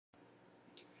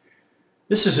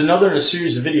This is another in a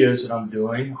series of videos that I'm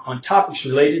doing on topics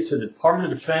related to the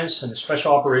Department of Defense and the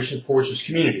Special Operations Forces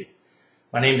community.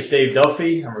 My name is Dave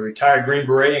Duffy. I'm a retired Green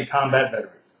Beret and combat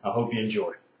veteran. I hope you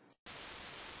enjoy.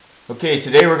 Okay,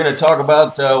 today we're going to talk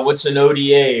about what's an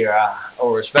ODA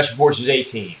or a Special Forces A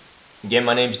team. Again,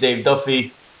 my name is Dave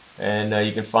Duffy, and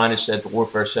you can find us at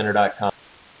thewarfarecenter.com.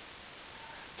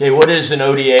 Okay, what is an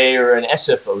ODA or an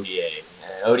SFODA?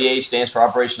 ODA stands for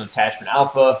Operational Attachment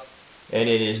Alpha, and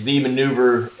it is the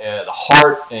maneuver, the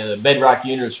heart, and the bedrock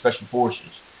unit of Special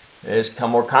Forces. It is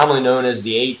more commonly known as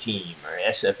the A team or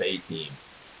SFA team.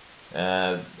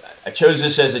 I chose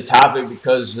this as a topic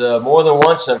because more than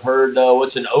once I've heard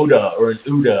what's an ODA or an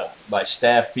ODA by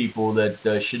staff people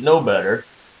that should know better.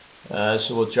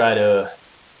 So we'll try to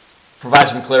provide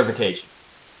some clarification.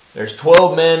 There's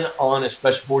 12 men on a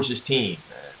Special Forces team.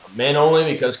 Men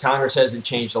only because Congress hasn't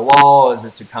changed the law as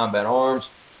it's a combat arms.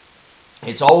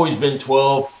 It's always been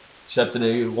 12, except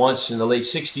once in the late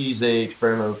 60s they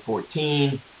experimented with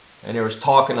 14, and there was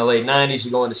talk in the late 90s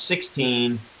of going to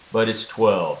 16, but it's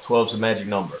 12. 12 is the magic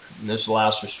number, and this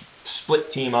allows for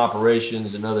split team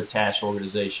operations and other task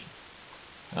organization.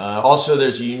 Also,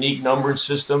 there's a unique numbering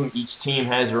system. Each team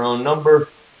has their own number,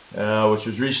 which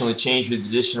was recently changed with the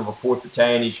addition of a 4th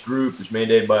battalion each group. It's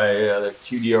mandated by the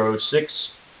QDR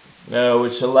 06,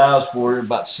 which allows for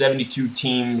about 72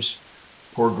 teams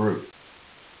per group.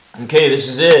 Okay, this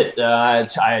is it.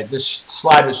 This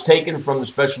slide was taken from the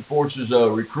Special Forces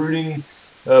recruiting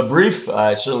brief.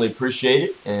 I certainly appreciate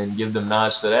it and give them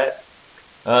nods to that.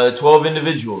 The 12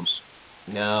 individuals.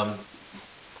 As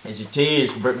you see,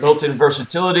 it's built-in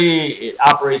versatility. It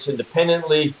operates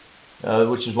independently,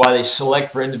 which is why they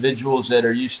select for individuals that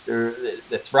are used to,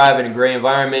 that thrive in a gray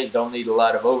environment, don't need a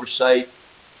lot of oversight.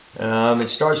 It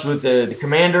starts with the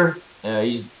commander.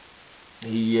 He's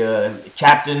the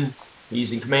captain.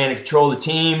 He's in command and control of the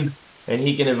team, and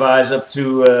he can advise up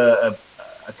to a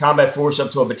combat force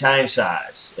up to a battalion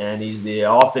size. And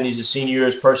often he's the senior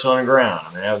U.S. person on the ground.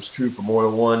 I mean, that was true for more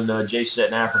than one JSET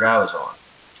in Africa I was on.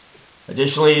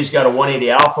 Additionally, he's got a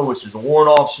 180 Alpha, which is a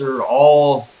warrant officer.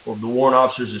 All of the warrant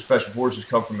officers of Special Forces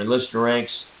come from enlisted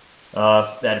ranks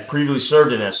that had previously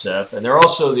served in SF, and they're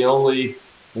also the only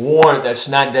warrant that's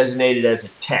not designated as a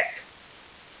tech.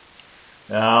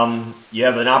 You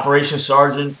have an operations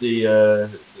sergeant, the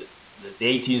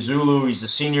 18 Zulu. He's the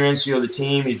senior NCO of the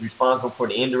team. He's responsible for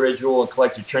the individual and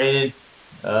collective training.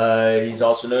 He's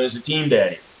also known as the team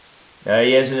daddy.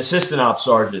 He has an assistant ops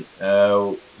sergeant,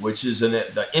 which is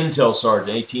the intel sergeant,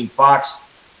 18 Fox.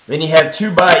 Then you have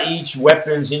 2 by each: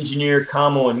 weapons, engineer,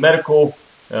 commo, and medical.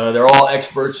 They're all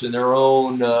experts in their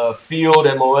own field.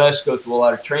 MOS, go through a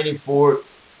lot of training for it.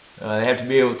 They have to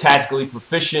be able tactically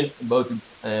proficient in both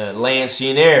land, sea,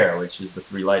 and air, which is the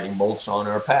 3 lightning bolts on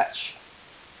our patch.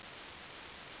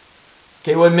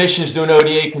 Okay, what missions do an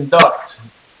ODA conduct?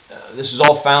 This is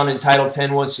all found in Title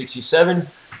 10-167.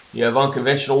 You have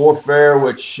unconventional warfare,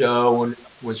 which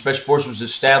when Special Forces was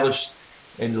established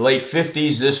in the late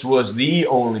 50s, this was the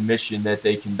only mission that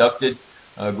they conducted.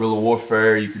 Guerrilla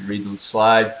warfare, you could read the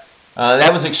slide.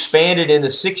 That was expanded in the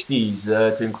 60s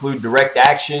to include direct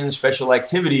action, special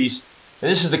activities. And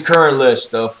this is the current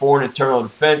list of foreign internal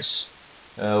defense,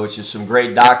 which is some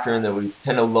great doctrine that we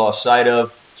tend to lose sight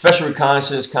of. Special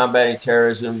reconnaissance, combating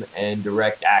terrorism, and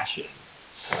direct action.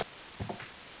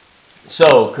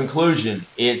 So, conclusion,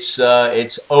 it's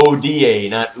ODA,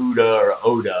 not ODA or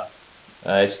ODA.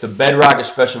 It's the bedrock of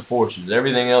Special Forces.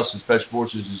 Everything else in Special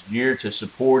Forces is geared to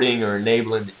supporting or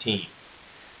enabling the team.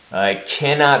 It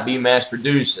cannot be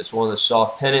mass-produced. That's one of the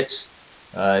soft tenets.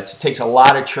 It takes a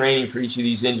lot of training for each of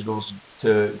these individuals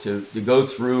to go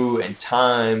through and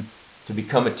time to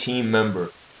become a team member.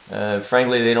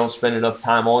 Frankly, they don't spend enough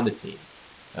time on the team.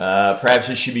 Perhaps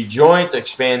it should be joint to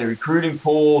expand the recruiting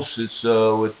pool. Since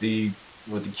with the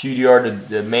QDR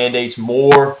that mandates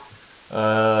more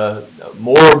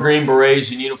Green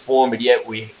Berets in uniform, but yet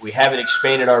we haven't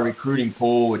expanded our recruiting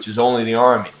pool, which is only the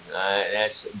Army.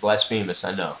 That's blasphemous,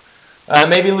 I know.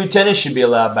 Maybe lieutenants should be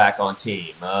allowed back on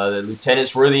team. The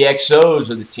lieutenants were the XOs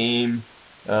of the team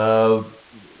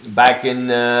back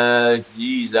in,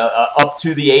 up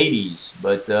to the 80s.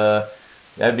 But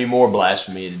that'd be more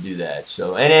blasphemy to do that.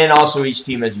 So, and then also each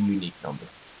team has a unique number.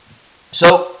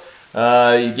 So,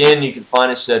 again, you can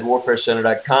find us at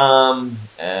warfarecenter.com,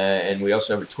 and we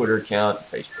also have a Twitter account and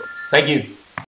Facebook. Thank you.